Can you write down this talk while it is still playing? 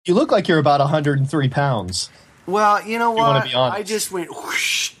You look like you're about 103 pounds. Well, you know You want to what? be I honest. just went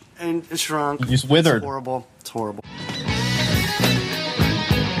whoosh and shrunk. You just withered. It's horrible. It's horrible.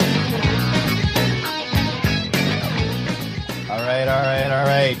 All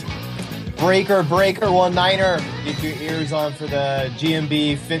right. Breaker, one-niner. Get your ears on for the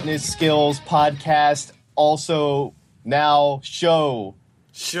GMB Fitness Skills podcast. Also, now Show.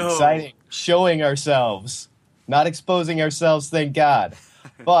 exciting, showing ourselves, not exposing ourselves, thank God.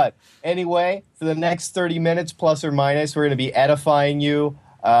 But anyway, for the next 30 minutes, plus or minus, we're going to be edifying you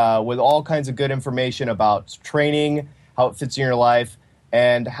with all kinds of good information about training, how it fits in your life,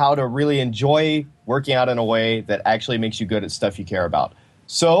 and how to really enjoy working out in a way that actually makes you good at stuff you care about.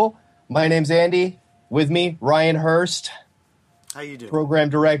 So, my name's Andy. With me, Ryan Hurst, How you doing?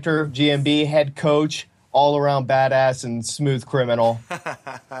 program director, GMB, head coach, all-around badass and smooth criminal.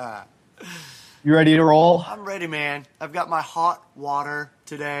 You ready to roll? I'm ready, man. I've got my hot water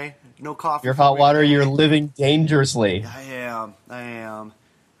today. No coffee. Your for hot me water, today. you're living dangerously. I am.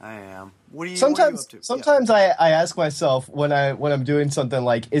 What are you Sometimes, up to? sometimes I ask myself when I'm doing something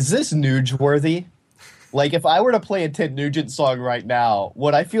like, is this Nuge worthy? Like, if I were to play a Ted Nugent song right now,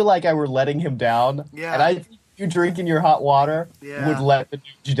 would I feel like I were letting him down? Yeah. And I think you drinking your hot water Yeah. would let the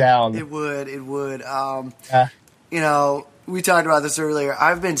Nuge down. It would. Yeah. You know, we talked about this earlier.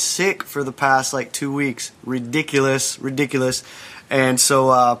 I've been sick for the past like 2 weeks. Ridiculous. And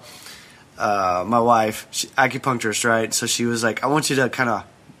so, my wife, acupuncturist, right? So she was like, I want you to kind of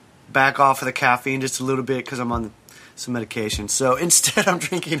back off of the caffeine just a little bit because I'm on some medication. So instead, I'm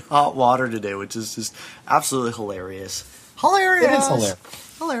drinking hot water today, which is just absolutely hilarious. It is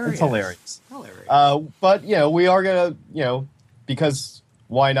hilarious. It's hilarious. But, we are going to, because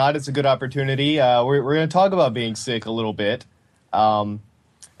why not? It's a good opportunity. We're going to talk about being sick a little bit. And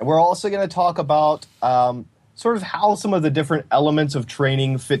we're also going to talk about sort of how some of the different elements of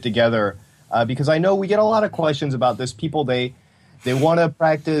training fit together. Because I know we get a lot of questions about this. People, they want to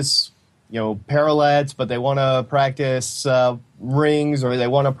practice, parallettes, but they want to practice rings, or they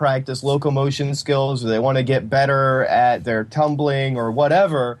want to practice locomotion skills, or they want to get better at their tumbling or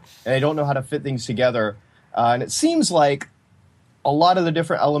whatever, and they don't know how to fit things together. And it seems like a lot of the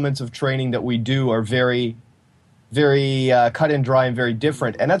different elements of training that we do are very, very cut and dry and very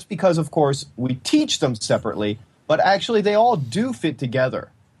different. And that's because, of course, we teach them separately, but actually they all do fit together.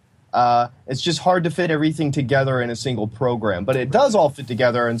 It's just hard to fit everything together in a single program, but it does all fit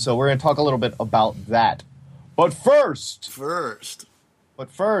together, and so we're going to talk a little bit about that. But first, we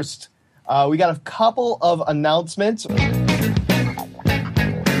got a couple of announcements. Some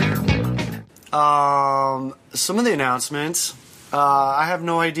of the announcements, I have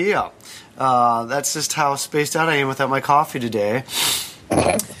no idea. That's just how spaced out I am without my coffee today.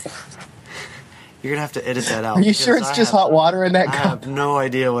 You're going to have to edit that out. Are you sure it's just hot water in that I cup? have no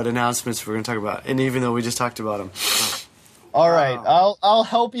idea what announcements we're going to talk about, and even though we just talked about them. All right, I'll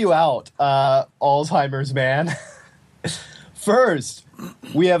help you out, Alzheimer's man. First,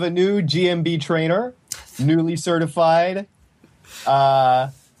 we have a new GMB trainer, newly certified,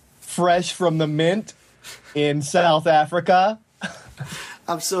 fresh from the mint in South Africa.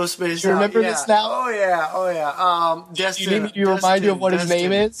 I'm so spaced You out. remember this now? Oh, yeah. Destin. You need me to remind you of what his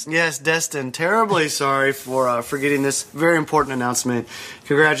name is? Yes, Destin. Terribly sorry for forgetting this very important announcement.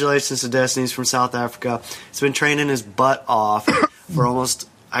 Congratulations to Destin. He's from South Africa. He's been training his butt off for almost,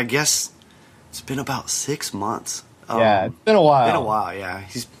 I guess, it's been about 6 months. Yeah, it's been a while. Yeah.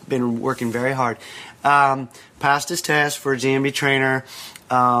 He's been working very hard. Passed his test for a GMB trainer.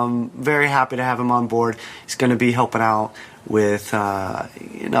 Very happy to have him on board. He's going to be helping out with,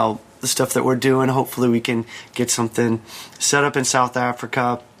 the stuff that we're doing. Hopefully we can get something set up in South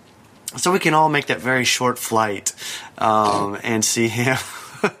Africa so we can all make that very short flight and see him.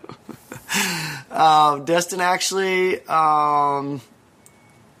 Destin actually,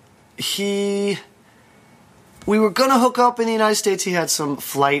 we were going to hook up in the United States. He had some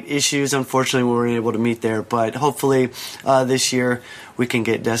flight issues. Unfortunately, we weren't able to meet there. But hopefully this year we can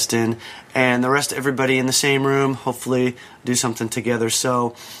get Destin and the rest of everybody in the same room, hopefully do something together.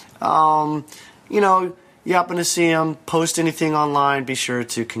 So, you happen to see him, post anything online, be sure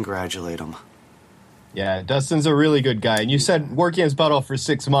to congratulate him. Yeah, Dustin's a really good guy. And you said working his butt off for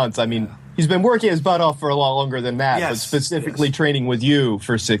 6 months. I mean, he's been working his butt off for a lot longer than that, but specifically training with you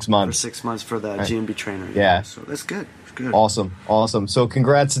for 6 months. For 6 months for the GMB trainer. Yeah. So that's good. It's good. Awesome. So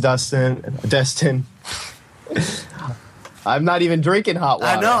congrats, Destin. I'm not even drinking hot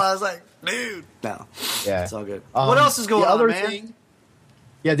water. I know. I was like, dude. No. Yeah. It's all good. What else is going on, man?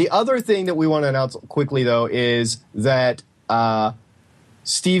 The other thing that we want to announce quickly, though, is that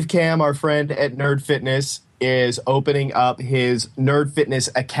Steve Cam, our friend at Nerd Fitness, is opening up his Nerd Fitness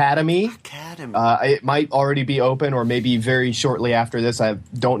Academy. It might already be open or maybe very shortly after this. I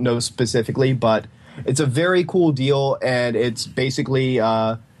don't know specifically, but it's a very cool deal, and it's basically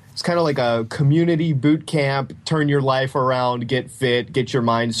it's kind of like a community boot camp. Turn your life around, get fit, get your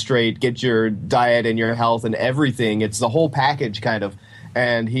mind straight, get your diet and your health and everything. It's the whole package, kind of.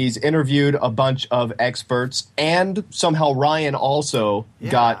 And he's interviewed a bunch of experts, and somehow Ryan also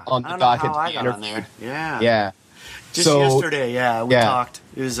got on the docket to be interviewed. Yeah. Just yesterday, we talked.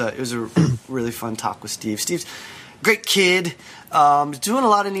 It was a really fun talk with Steve. Steve's a great kid, doing a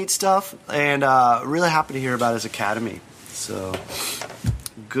lot of neat stuff, and really happy to hear about his academy. So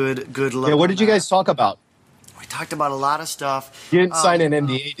good luck. Yeah, what did you guys talk about? We talked about a lot of stuff. You didn't sign an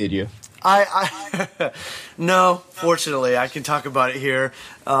NDA, did you? I no, fortunately, I can talk about it here.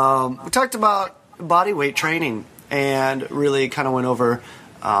 We talked about body weight training and really kind of went over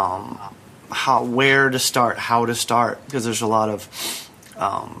where to start, how to start, because there's a lot of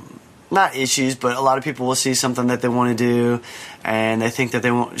not issues, but a lot of people will see something that they want to do and they think that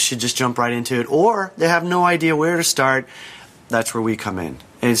they should just jump right into it, or they have no idea where to start. That's where we come in,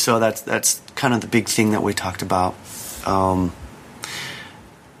 and so that's kind of the big thing that we talked about.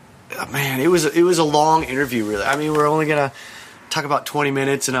 Man, it was a long interview, really. I mean, we're only gonna talk about 20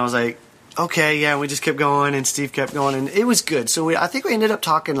 minutes, and I was like, okay, yeah. And we just kept going, and Steve kept going, and it was good. So I think we ended up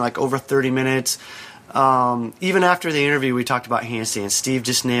talking like over 30 minutes. Even after the interview, we talked about handstands. Steve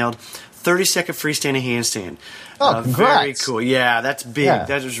just nailed 30-second freestanding handstand. Oh, congrats. Very cool. Yeah, that's big. Yeah.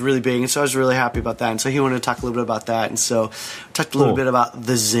 That was really big, and so I was really happy about that. And so he wanted to talk a little bit about that, and so we talked a little bit about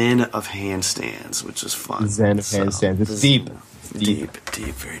the zen of handstands, which was fun. The zen of handstands. It's deep.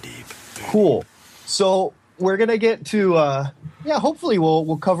 Very deep. Cool. So we're gonna get to hopefully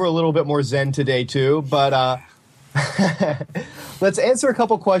we'll cover a little bit more Zen today too. But let's answer a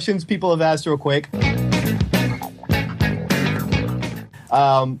couple questions people have asked real quick.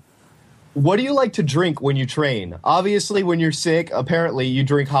 What do you like to drink when you train? Obviously, when you're sick, apparently you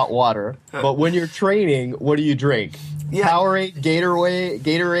drink hot water. But when you're training, what do you drink? Yeah. Powerade,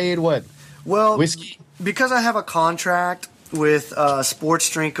 Gatorade, what? Well, whiskey. Because I have a contract with a sports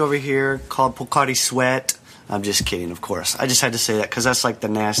drink over here called Pocari Sweat. I'm just kidding, of course. I just had to say that because that's like the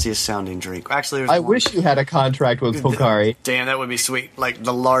nastiest sounding drink. Actually, I wish you had a contract with Pocari. Damn, that would be sweet. Like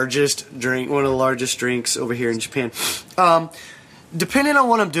the largest drink, one of the largest drinks over here in Japan. Depending on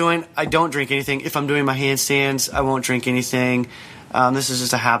what I'm doing, I don't drink anything. If I'm doing my handstands, I won't drink anything. This is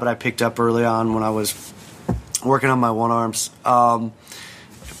just a habit I picked up early on when I was working on my one arms.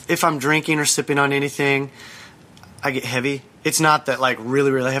 If I'm drinking or sipping on anything, I get heavy. It's not that like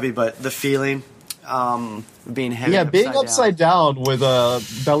really, really heavy, but the feeling being heavy. Yeah, being upside down with a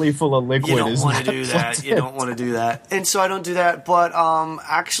belly full of liquid. You don't want to do that. You don't want to do that. And so I don't do that. But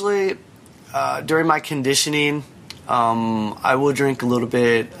actually, during my conditioning, I will drink a little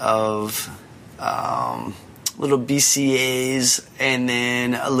bit of little BCAAs and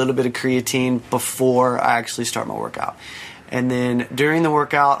then a little bit of creatine before I actually start my workout. And then during the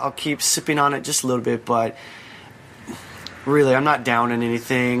workout, I'll keep sipping on it just a little bit, but really, I'm not down in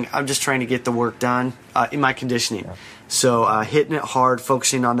anything. I'm just trying to get the work done in my conditioning. Yeah. So hitting it hard,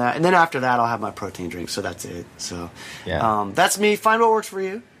 focusing on that. And then after that, I'll have my protein drink. So that's it. So that's me. Find what works for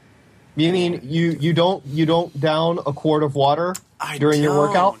you. You mean you don't down a quart of water during your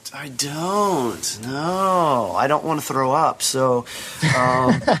workout? I don't. No. I don't want to throw up. So,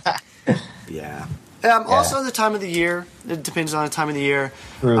 yeah. Also, the time of the year. It depends on the time of the year.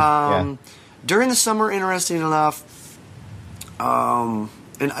 True. During the summer, interesting enough, and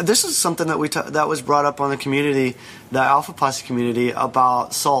this is something that that was brought up on the community, the Alpha Posse community,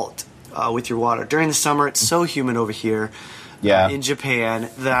 about salt with your water. During the summer, it's so humid over here in Japan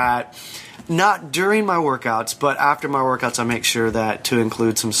that not during my workouts, but after my workouts, I make sure that to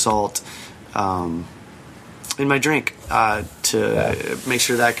include some salt in my drink to make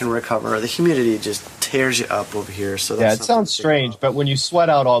sure that I can recover. The humidity just tears you up over here. So that's it sounds strange, but when you sweat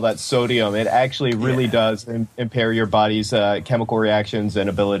out all that sodium, it actually really does impair your body's chemical reactions and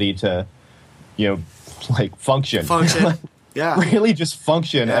ability to, function. Really just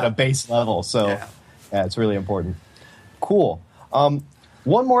function at a base level. So, it's really important. Cool. One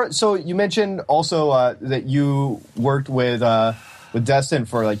more. So you mentioned also that you worked with Destin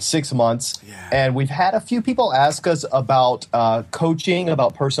for like 6 months, and we've had a few people ask us about coaching,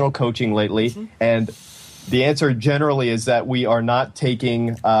 about personal coaching lately, and the answer generally is that we are not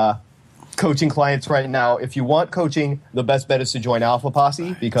taking coaching clients right now. If you want coaching, the best bet is to join Alpha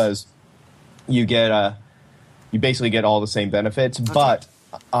Posse because you basically get all the same benefits. But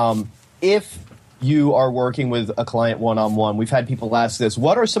if you are working with a client one-on-one, we've had people ask this: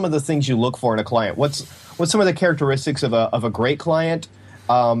 what are some of the things you look for in a client? What's some of the characteristics of a great client?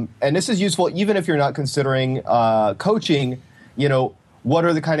 And this is useful even if you're not considering coaching. What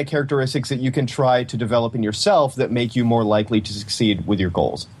are the kind of characteristics that you can try to develop in yourself that make you more likely to succeed with your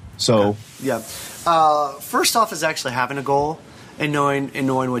goals? So, yeah. First off is actually having a goal and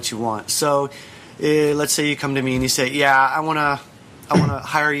knowing what you want. So, let's say you come to me and you say, "Yeah, I want to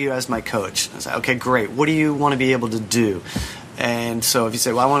hire you as my coach." I say, "Okay, great. What do you want to be able to do?" And so if you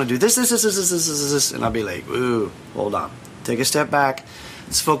say, "Well, I want to do this," and I'll be like, "Ooh, hold on. Take a step back.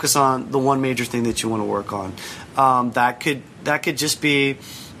 Let's focus on the one major thing that you want to work on." That could just be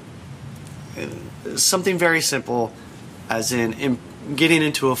something very simple, as in getting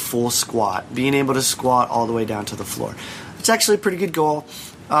into a full squat, being able to squat all the way down to the floor. It's actually a pretty good goal.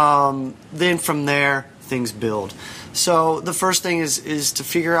 Then from there, things build. So the first thing is to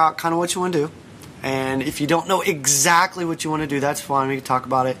figure out kind of what you want to do. And if you don't know exactly what you want to do, that's fine. We can talk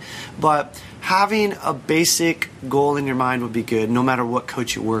about it. But having a basic goal in your mind would be good, no matter what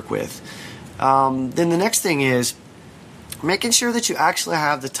coach you work with. Then the next thing is making sure that you actually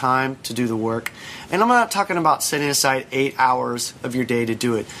have the time to do the work. And I'm not talking about setting aside 8 hours of your day to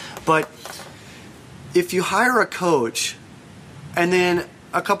do it. But if you hire a coach and then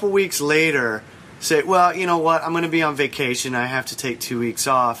a couple weeks later say, "Well, you know what, I'm going to be on vacation. I have to take 2 weeks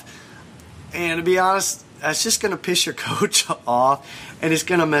off." And to be honest, that's just going to piss your coach off, and it's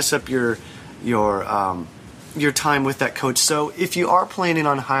going to mess up your time with that coach. So if you are planning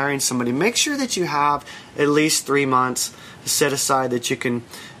on hiring somebody, make sure that you have at least 3 months set aside that you can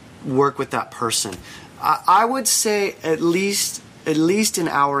work with that person. I would say at least an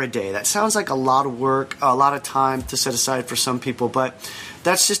hour a day. That sounds like a lot of work, a lot of time to set aside for some people, but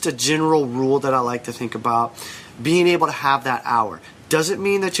that's just a general rule that I like to think about. Being able to have that hour doesn't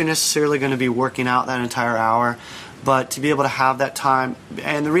mean that you're necessarily going to be working out that entire hour, but to be able to have that time.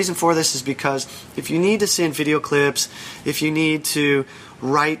 And the reason for this is because if you need to send video clips, if you need to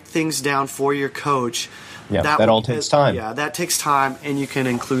write things down for your coach, that all takes time. Yeah, that takes time, and you can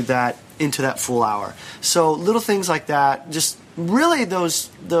include that into that full hour. So little things like that, just really those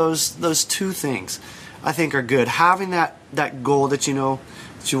two things I think are good. Having that goal that you know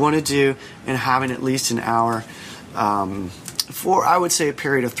that you want to do, and having at least an hour for, I would say, a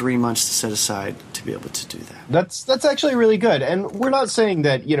period of 3 months to set aside to be able to do that. That's actually really good. And we're not saying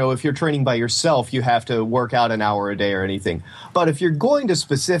that, if you're training by yourself, you have to work out an hour a day or anything. But if you're going to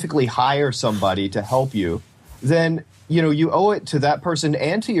specifically hire somebody to help you, then, you owe it to that person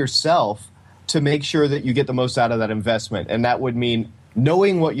and to yourself to make sure that you get the most out of that investment. And that would mean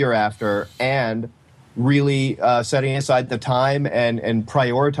knowing what you're after and really setting aside the time and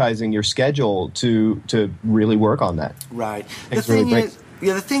prioritizing your schedule to really work on that. Right. The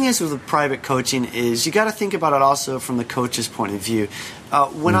thing is with private coaching is you got to think about it also from the coach's point of view.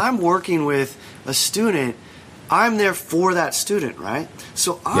 When I'm working with a student, I'm there for that student, right?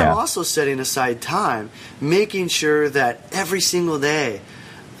 So I'm also setting aside time, making sure that every single day,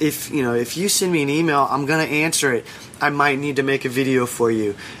 if you send me an email, I'm going to answer it. I might need to make a video for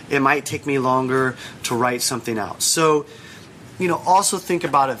you. It might take me longer to write something out. So, also think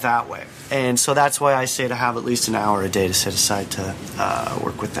about it that way. And so that's why I say to have at least an hour a day to set aside to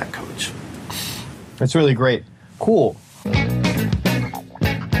work with that coach. That's really great. Cool.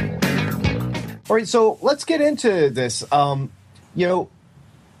 All right, so let's get into this.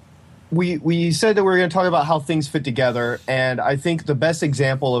 We said that we were going to talk about how things fit together, and I think the best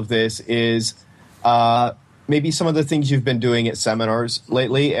example of this is maybe some of the things you've been doing at seminars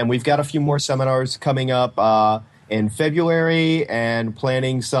lately, and we've got a few more seminars coming up in February and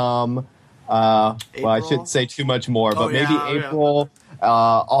planning some, well, I shouldn't say too much more, but maybe April,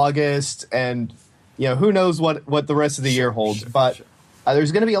 August, and who knows what the rest of the year holds. But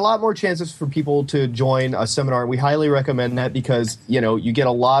there's going to be a lot more chances for people to join a seminar. We highly recommend that because, you get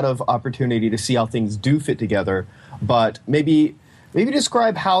a lot of opportunity to see how things do fit together. But maybe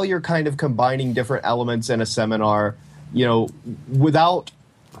describe how you're kind of combining different elements in a seminar, without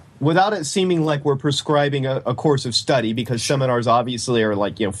it seeming like we're prescribing a course of study, because seminars obviously are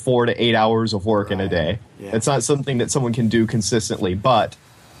like, 4 to 8 hours of work in a day. Yeah. It's not something that someone can do consistently, but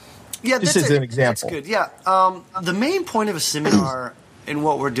just as an example. That's good. Yeah. The main point of a seminar in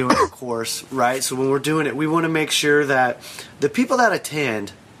what we're doing, of course, right? So when we're doing it, we want to make sure that the people that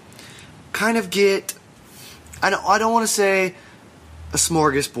attend kind of get, I don't want to say a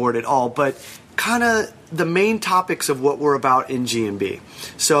smorgasbord at all, but kind of the main topics of what we're about in GMB.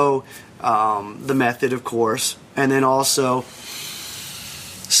 So the method, of course, and then also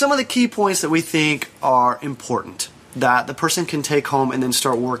some of the key points that we think are important. that the person can take home and then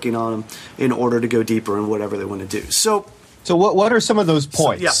start working on them in order to go deeper in whatever they want to do. So what are some of those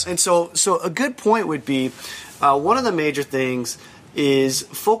points? And so a good point would be one of the major things is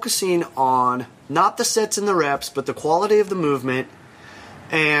focusing on not the sets and the reps, but the quality of the movement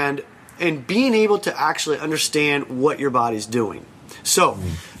and being able to actually understand what your body's doing. So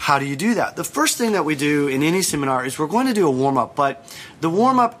how do you do that? The first thing that we do in any seminar is we're going to do a warm-up, but the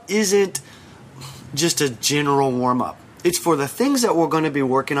warm-up isn't just a general warm-up. It's for the things that we're going to be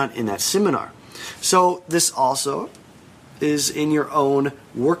working on in that seminar. So this also is in your own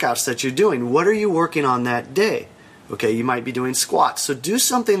workouts that you're doing. What are you working on that day? Okay, you might be doing squats. So do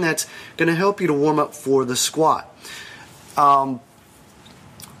something that's going to help you to warm up for the squat. Going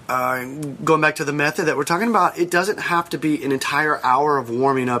back to the method that we're talking about, it doesn't have to be an entire hour of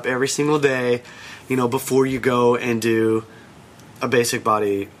warming up every single day, before you go and do a basic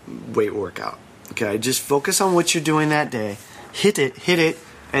body weight workout. Okay, just focus on what you're doing that day. Hit it,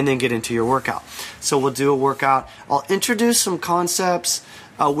 and then get into your workout. So we'll do a workout. I'll introduce some concepts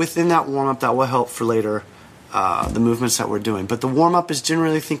within that warm-up that will help for later, the movements that we're doing. But the warm-up is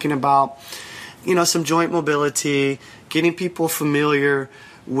generally thinking about, some joint mobility, getting people familiar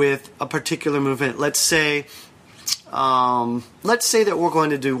with a particular movement. Let's say that we're going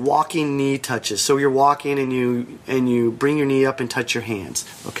to do walking knee touches. So you're walking and you bring your knee up and touch your hands.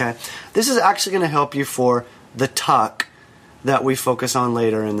 Okay, this is actually going to help you for the tuck that we focus on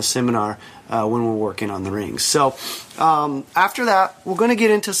later in the seminar when we're working on the rings. So after that, we're going to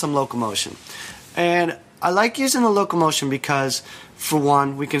get into some locomotion. And I like using the locomotion because, for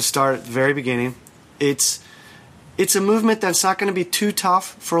one, we can start at the very beginning. It's a movement that's not going to be too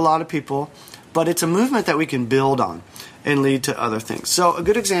tough for a lot of people, but it's a movement that we can build on and lead to other things. So a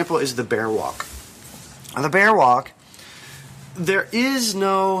good example is the bear walk. On the bear walk, there is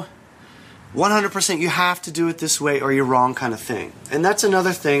no 100% you have to do it this way or you're wrong kind of thing. And that's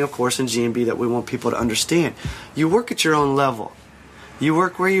another thing, of course, in GMB that we want people to understand. You work at your own level. You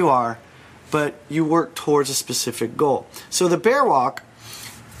work where you are, but you work towards a specific goal. So the bear walk,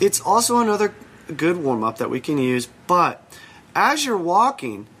 it's also another good warm-up that we can use, but as you're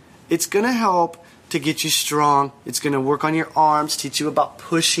walking, it's going to help to get you strong. It's going to work on your arms, teach you about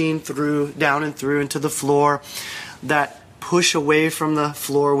pushing through, down and through into the floor, that push away from the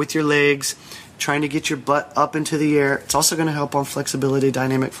floor with your legs, trying to get your butt up into the air. It's also going to help on flexibility,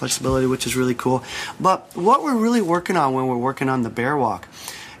 dynamic flexibility, which is really cool. But what we're really working on when we're working on the bear walk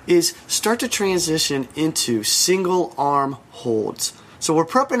is start to transition into single arm holds. So we're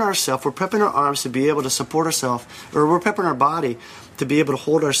prepping ourselves, we're prepping our arms to be able to support ourselves, or we're prepping our body to be able to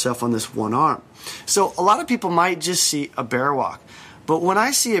hold ourselves on this one arm. So a lot of people might just see a bear walk. But when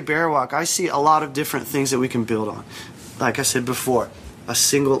I see a bear walk, I see a lot of different things that we can build on. Like I said before, a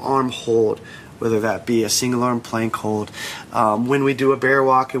single arm hold, whether that be a single arm plank hold. When we do a bear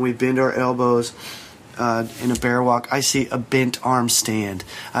walk and we bend our elbows in a bear walk, I see a bent arm stand.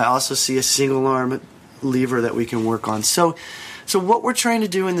 I also see a single arm lever that we can work on. So what we're trying to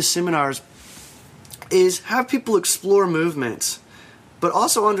do in the seminars is have people explore movements, but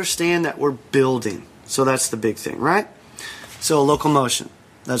also understand that we're building. So that's the big thing, right? So locomotion.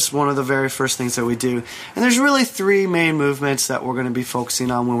 That's one of the very first things that we do. And there's really three main movements that we're going to be focusing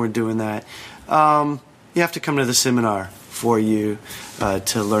on when we're doing that. You have to come to the seminar for you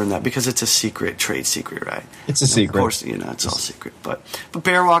to learn that, because it's a secret, trade secret, right? It's a secret. Of course, it's all secret. But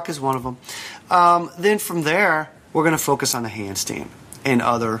bear walk is one of them. Then from there, we're going to focus on the handstand and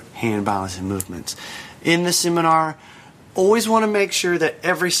other hand balancing movements. In the seminar, always want to make sure that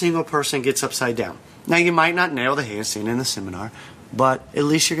every single person gets upside down. Now, you might not nail the handstand in the seminar, but at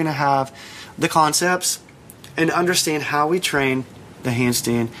least you're going to have the concepts and understand how we train the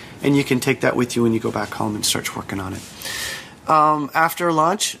handstand, and you can take that with you when you go back home and start working on it. After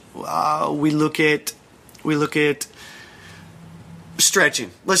lunch, we look at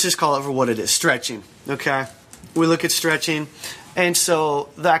stretching. Let's just call it for what it is, stretching. Okay, we look at stretching, and so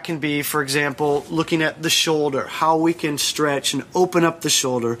that can be, for example, looking at the shoulder, how we can stretch and open up the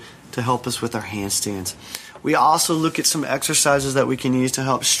shoulder to help us with our handstands. We also look at some exercises that we can use to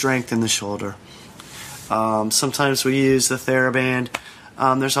help strengthen the shoulder. Sometimes we use the TheraBand.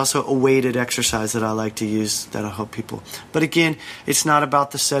 There's also a weighted exercise that I like to use that'll help people. But again, it's not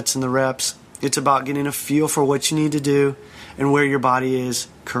about the sets and the reps. It's about getting a feel for what you need to do and where your body is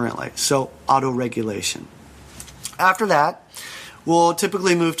currently. So auto-regulation. After that, we'll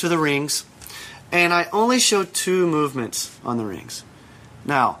typically move to the rings. And I only show 2 movements on the rings.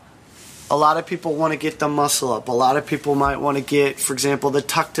 Now, A lot of people want to get the muscle up. A lot of people might want to get, for example, the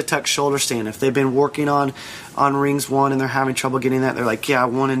tuck-to-tuck shoulder stand. If they've been working on rings 1 and they're having trouble getting that, they're like, yeah, I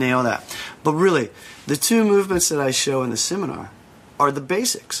want to nail that. But really, the 2 movements that I show in the seminar are the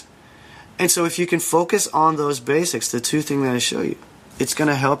basics. And so if you can focus on those basics, the 2 things that I show you, it's going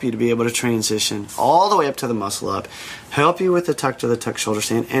to help you to be able to transition all the way up to the muscle up, help you with the tuck-to-the-tuck shoulder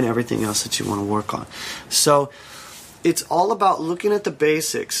stand, and everything else that you want to work on. So it's all about looking at the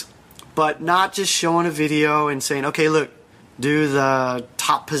basics, but not just showing a video and saying, okay, look, do the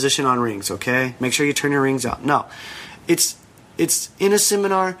top position on rings, okay? Make sure you turn your rings out. No. It's in a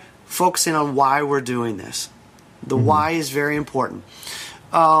seminar focusing on why we're doing this. The why is very important.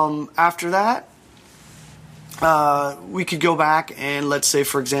 After that, we could go back and, let's say,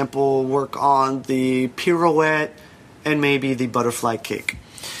 for example, work on the pirouette and maybe the butterfly kick.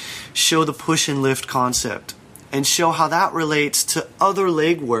 Show the push and lift concept and show how that relates to other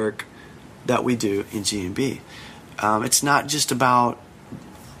leg work that we do in G&B. It's not just about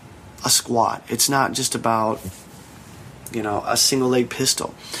a squat. It's not just about, a single leg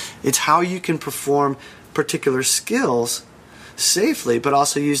pistol. It's how you can perform particular skills safely, but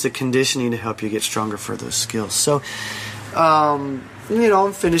also use the conditioning to help you get stronger for those skills. So,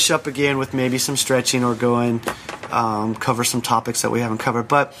 finish up again with maybe some stretching or cover some topics that we haven't covered.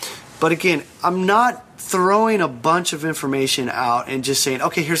 But again, I'm not throwing a bunch of information out and just saying,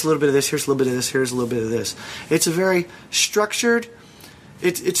 okay, here's a little bit of this, here's a little bit of this, here's a little bit of this. It's a very structured,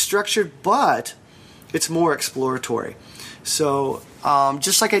 it's structured, but it's more exploratory. So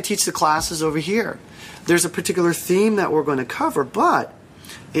just like I teach the classes over here, there's a particular theme that we're going to cover, but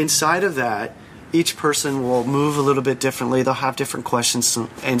inside of that, each person will move a little bit differently. They'll have different questions,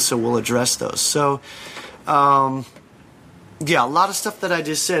 and so we'll address those. So, a lot of stuff that I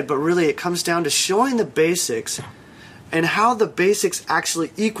just said, but really it comes down to showing the basics and how the basics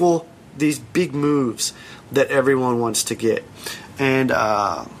actually equal these big moves that everyone wants to get. And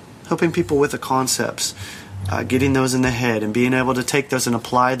helping people with the concepts, getting those in the head and being able to take those and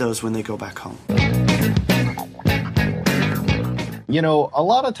apply those when they go back home. A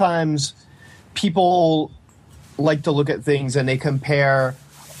lot of times people like to look at things and they compare,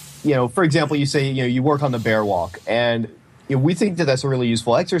 for example, you say, you work on the bear walk, and we think that that's a really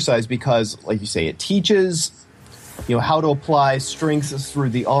useful exercise because, like you say, it teaches, how to apply strength through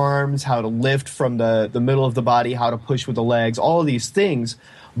the arms, how to lift from the middle of the body, how to push with the legs, all of these things.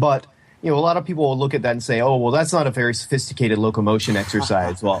 But, a lot of people will look at that and say, oh, well, that's not a very sophisticated locomotion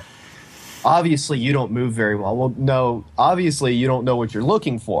exercise. Well, obviously you don't move very well. Well, no, obviously you don't know what you're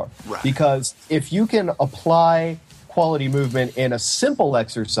looking for. Right. Because if you can apply quality movement in a simple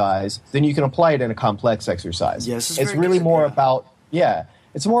exercise, then you can apply it in a complex exercise. Yes, it's really more about,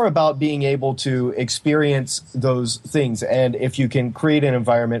 it's more about being able to experience those things. And if you can create an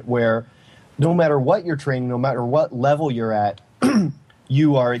environment where no matter what you're training, no matter what level you're at,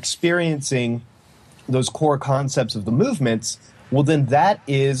 you are experiencing those core concepts of the movements, well, then that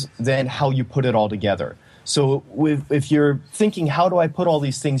is then how you put it all together. So if you're thinking, how do I put all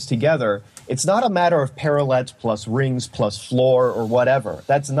these things together? It's not a matter of parallettes plus rings plus floor or whatever.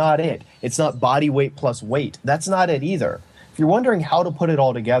 That's not it. It's not body weight plus weight. That's not it either. If you're wondering how to put it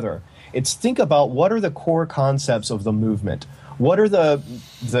all together, it's think about what are the core concepts of the movement. What are the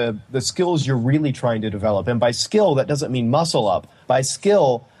skills you're really trying to develop? And by skill, that doesn't mean muscle up. By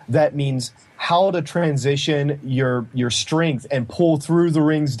skill, that means how to transition your strength and pull through the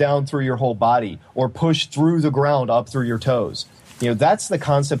rings down through your whole body or push through the ground up through your toes. That's the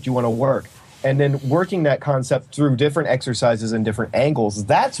concept you want to work. And then working that concept through different exercises and different angles,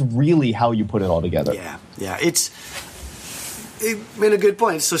 that's really how you put it all together. Yeah. It's been a good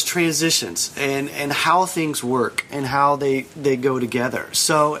point. It's those transitions and how things work and how they go together.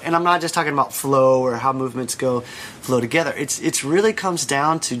 So, and I'm not just talking about flow or how movements flow together. It's really comes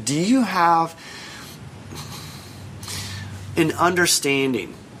down to, do you have an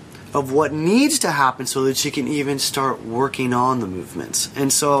understanding of what needs to happen so that you can even start working on the movements?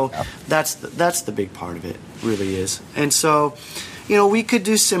 And so that's the big part of it, really is. And so, we could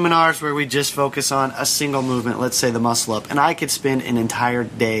do seminars where we just focus on a single movement, let's say the muscle up, and I could spend an entire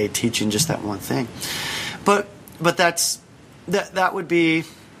day teaching just that one thing. But that would be,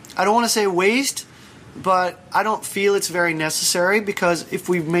 I don't want to say waste, but I don't feel it's very necessary, because if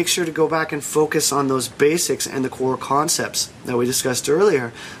we make sure to go back and focus on those basics and the core concepts that we discussed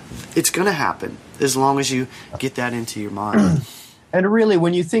earlier, it's going to happen as long as you get that into your mind. And really,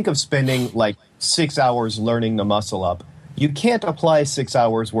 when you think of spending like 6 hours learning the muscle up, you can't apply 6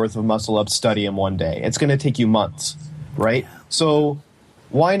 hours worth of muscle up study in one day. It's going to take you months, right? So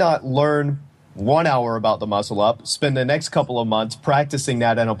why not learn 1 hour about the muscle up, spend the next couple of months practicing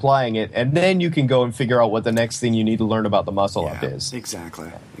that and applying it, and then you can go and figure out what the next thing you need to learn about the muscle up is.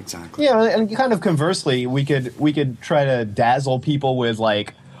 Exactly. Yeah, and kind of conversely, we could try to dazzle people with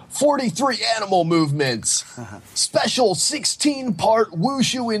like 43 animal movements, special 16-part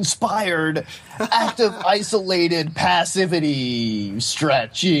wushu-inspired, active, isolated passivity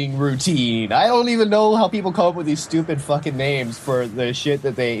stretching routine. I don't even know how people come up with these stupid fucking names for the shit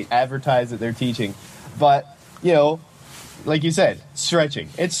that they advertise that they're teaching. But, you know, like you said, stretching.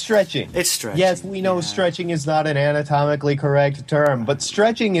 It's stretching. Yes, we know stretching is not an anatomically correct term, but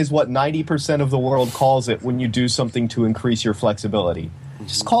stretching is what 90% of the world calls it when you do something to increase your flexibility.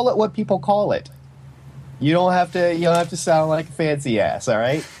 Just call it what people call it. You don't have to sound like a fancy ass, all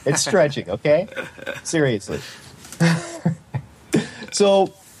right? It's stretching, okay? Seriously.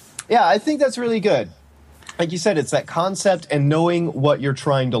 So, yeah, I think that's really good. Like you said, it's that concept and knowing what you're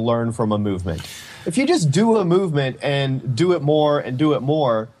trying to learn from a movement. If you just do a movement and do it more and do it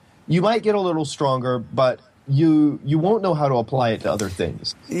more, you might get a little stronger, but you won't know how to apply it to other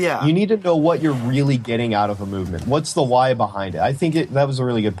things. Yeah. You need to know what you're really getting out of a movement. What's the why behind it? I think that was a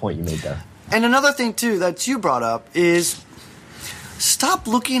really good point you made there. And another thing, too, that you brought up is stop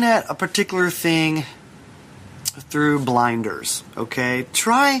looking at a particular thing through blinders, okay?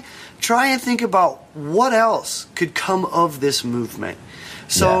 Try and think about what else could come of this movement.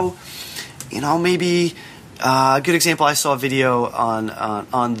 So, maybe a good example, I saw a video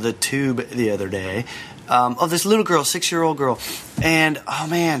on the tube the other day of this little girl, 6-year-old girl, and oh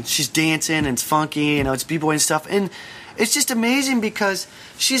man, she's dancing and it's funky, it's b-boy and stuff, and it's just amazing because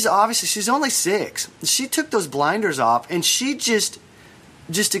she's only 6. She took those blinders off and she just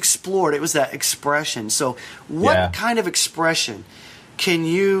explored. It was that expression. So what kind of expression can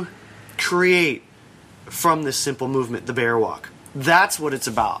you create from this simple movement, the bear walk? That's what it's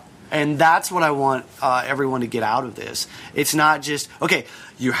about. And that's what I want everyone to get out of this. It's not just, okay,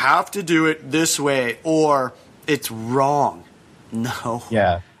 you have to do it this way or it's wrong. No.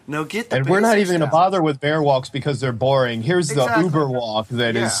 Yeah. No, get the And we're not even going to bother with bear walks because they're boring. Here's the Uber walk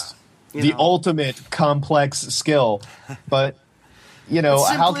that is the ultimate complex skill. But,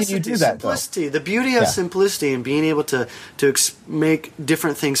 how can you do that, though? Simplicity. The beauty of simplicity and being able to make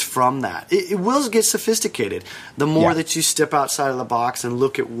different things from that. It will get sophisticated the more that you step outside of the box and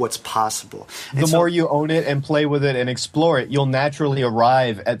look at what's possible. And the more you own it and play with it and explore it, you'll naturally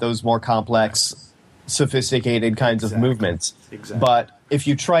arrive at those more complex, sophisticated kinds of movements. Exactly. But if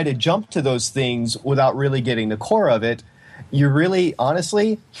you try to jump to those things without really getting the core of it, you're really,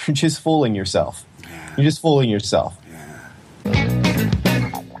 honestly, you're just fooling yourself. Yeah. You're just fooling yourself.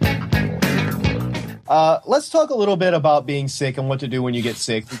 Let's talk a little bit about being sick and what to do when you get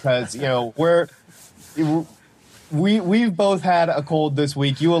sick, because we've both had a cold this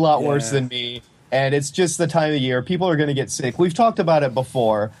week. You a lot worse than me, and it's just the time of year. People are going to get sick. We've talked about it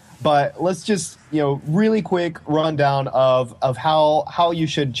before, but let's just really quick rundown of how you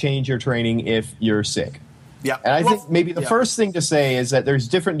should change your training if you're sick. Yeah, and I think maybe the first thing to say is that there's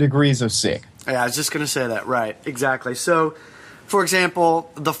different degrees of sick. Yeah, I was just going to say that. Right, exactly. So, for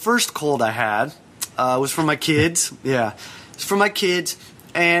example, the first cold I had was from my kids. Yeah, it's from my kids.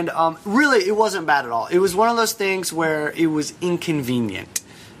 And really, it wasn't bad at all. It was one of those things where it was inconvenient.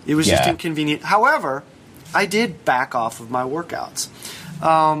 It was just inconvenient. However, I did back off of my workouts.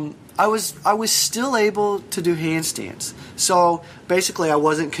 I was still able to do handstands. So basically, I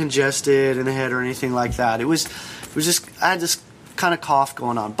wasn't congested in the head or anything like that. It was just I had this kind of cough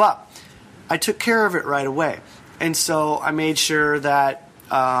going on, but I took care of it right away. And so I made sure that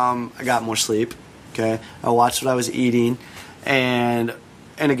I got more sleep. Okay, I watched what I was eating, and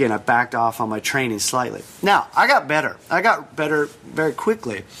again, I backed off on my training slightly. Now, I got better. I got better very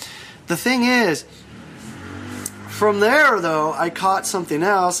quickly. The thing is, from there, though, I caught something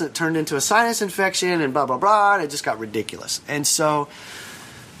else, and it turned into a sinus infection, and blah, blah, blah, and it just got ridiculous. And so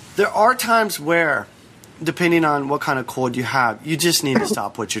there are times where, depending on what kind of cold you have, you just need to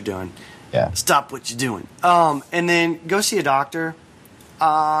stop what you're doing. Yeah. Stop what you're doing. And then go see a doctor.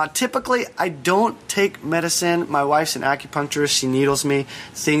 Typically, I don't take medicine. My wife's an acupuncturist. She needles me.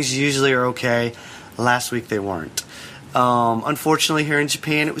 Things usually are okay. Last week, they weren't. Unfortunately, here in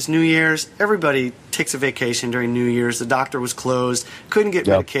Japan, it was New Year's. Everybody takes a vacation during New Year's. The doctor was closed. Couldn't get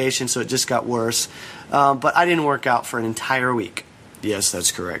medication, so it just got worse. But I didn't work out for an entire week. Yes,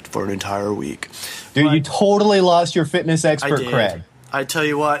 that's correct. For an entire week. Dude, you totally lost your fitness expert cred. I tell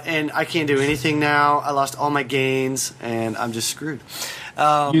you what, and I can't do anything now. I lost all my gains, and I'm just screwed.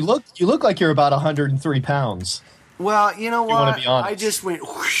 You look like you're about 103 pounds. Well, you know what? Be honest. I just went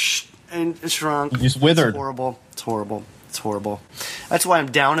whoosh and shrunk. You just withered. It's horrible. It's horrible. It's horrible. That's why I'm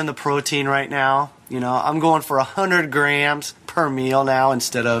down in the protein right now. You know, I'm going for 100 grams per meal now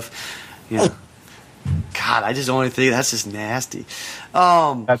instead of, you know, God, I just only think that's just nasty.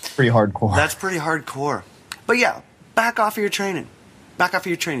 That's pretty hardcore. That's pretty hardcore. But yeah, back off of your training. Back off of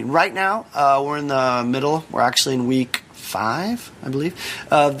your training. Right now, we're in the middle. We're actually in week 5, I believe,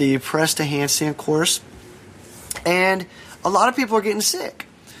 of the press to handstand course. And a lot of people are getting sick.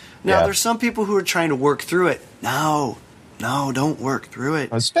 Now, there's some people who are trying to work through it. No, don't work through it.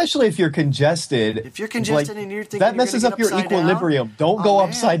 Especially if you're congested. If you're congested and you're thinking that messes up your equilibrium. Don't go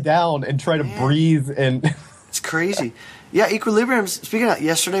upside down and try to breathe. And it's crazy. Yeah, equilibrium. Speaking of,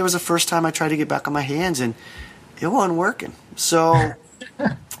 yesterday was the first time I tried to get back on my hands, and it wasn't working. So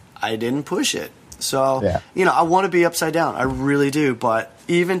I didn't push it. So, you know, I want to be upside down. I really do. But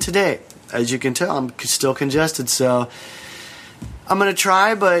even today, as you can tell, I'm still congested. So I'm going to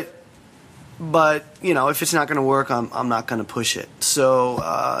try, but you know, if it's not going to work, I'm not going to push it.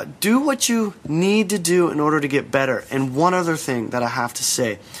 So do what you need to do in order to get better. And one other thing that I have to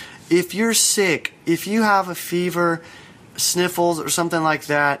say, if you're sick, if you have a fever, sniffles, or something like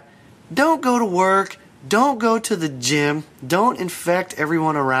that, don't go to work. Don't go to the gym. Don't infect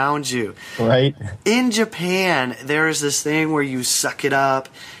everyone around you. Right. In Japan, there is this thing where you suck it up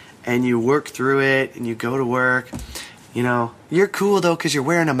and you work through it and you go to work. You know, you're cool, though, because you're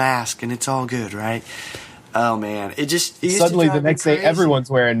wearing a mask, and it's all good, right? Oh, man. It suddenly the next day, everyone's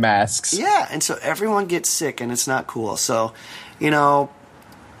wearing masks. Yeah, and so everyone gets sick, and it's not cool. So, you know,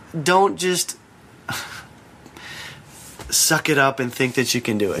 don't just suck it up and think that you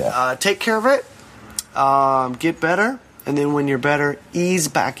can do it. Yeah. Take care of it. Get better. And then when you're better, ease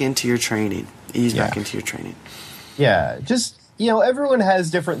back into your training. Back into your training. Yeah, just, you know, everyone has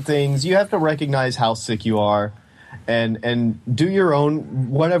different things. You have to recognize how sick you are. And do your own,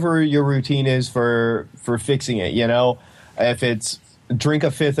 whatever your routine is for fixing it, you know. If it's drink a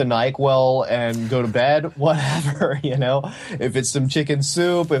 5th of NyQuil and go to bed, whatever, you know. If it's some chicken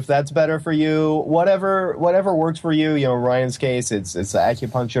soup, if that's better for you, whatever works for you. You know, Ryan's case, it's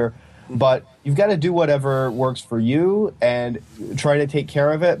acupuncture. But you've got to do whatever works for you and try to take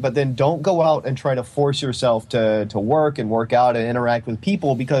care of it. But then don't go out and try to force yourself to work and work out and interact with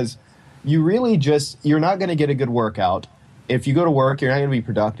people, because you really you're not going to get a good workout. If you go to work, you're not going to be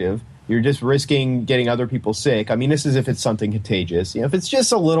productive. You're just risking getting other people sick. I mean, this is if it's something contagious. You know, if it's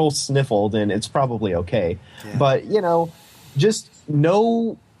just a little sniffle, then it's probably okay. Yeah. But, you know, just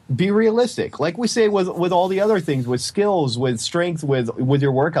be realistic. Like we say with all the other things, with skills, with strength, with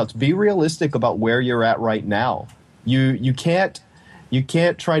your workouts, be realistic about where you're at right now. You can't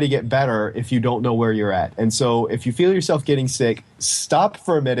try to get better if you don't know where you're at. And so if you feel yourself getting sick, stop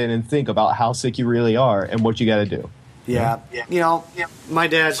for a minute and think about how sick you really are and what you got to do. Yeah. You know, my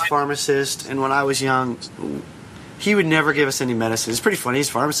dad's a pharmacist, and when I was young, he would never give us any medicine. It's pretty funny. He's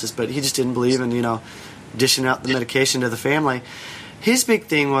a pharmacist, but he just didn't believe in, you know, dishing out the medication to the family. His big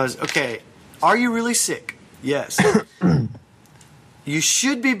thing was, okay, are you really sick? Yes. You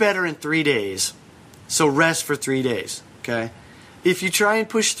should be better in 3 days, so rest for 3 days, okay? If you try and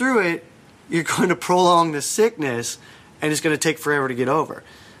push through it, you're going to prolong the sickness, and it's going to take forever to get over.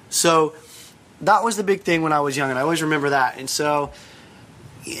 So that was the big thing when I was young, and I always remember that. And so,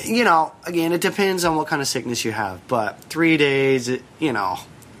 you know, again, it depends on what kind of sickness you have. But 3 days, you know,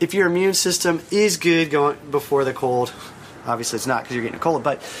 if your immune system is good going before the cold, obviously it's not because you're getting a cold,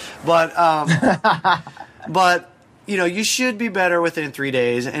 but you know, you should be better within 3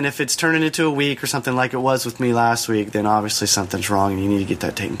 days. And if it's turning into a week or something like it was with me last week, then obviously something's wrong and you need to get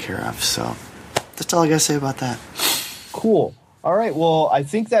that taken care of. So that's all I got to say about that. Cool. All right. Well, I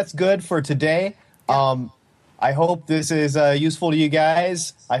think that's good for today. I hope this is useful to you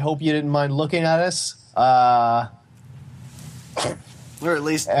guys. I hope you didn't mind looking at us. Or at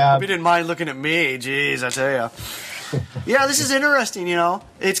least you didn't mind looking at me. Jeez, I tell you. Yeah, this is interesting, you know.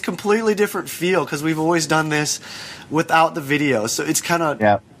 It's completely different feel because we've always done this without the video. So it's kind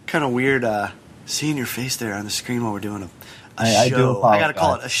of weird seeing your face there on the screen while we're doing a show. I got to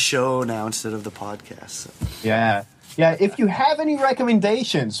call it a show now instead of the podcast. So. Yeah. Yeah, if you have any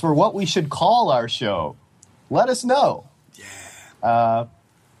recommendations for what we should call our show, let us know. Yeah.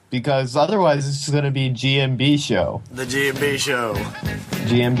 Because otherwise it's going to be GMB Show. The GMB Show.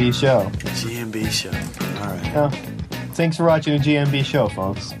 GMB Show. GMB Show. All right. Well, thanks for watching the GMB Show,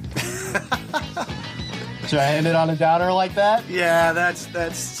 folks. Should I end it on a downer like that? Yeah,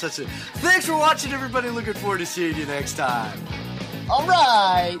 that's such a... Thanks for watching, everybody. Looking forward to seeing you next time. All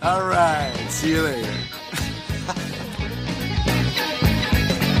right. All right. See you later.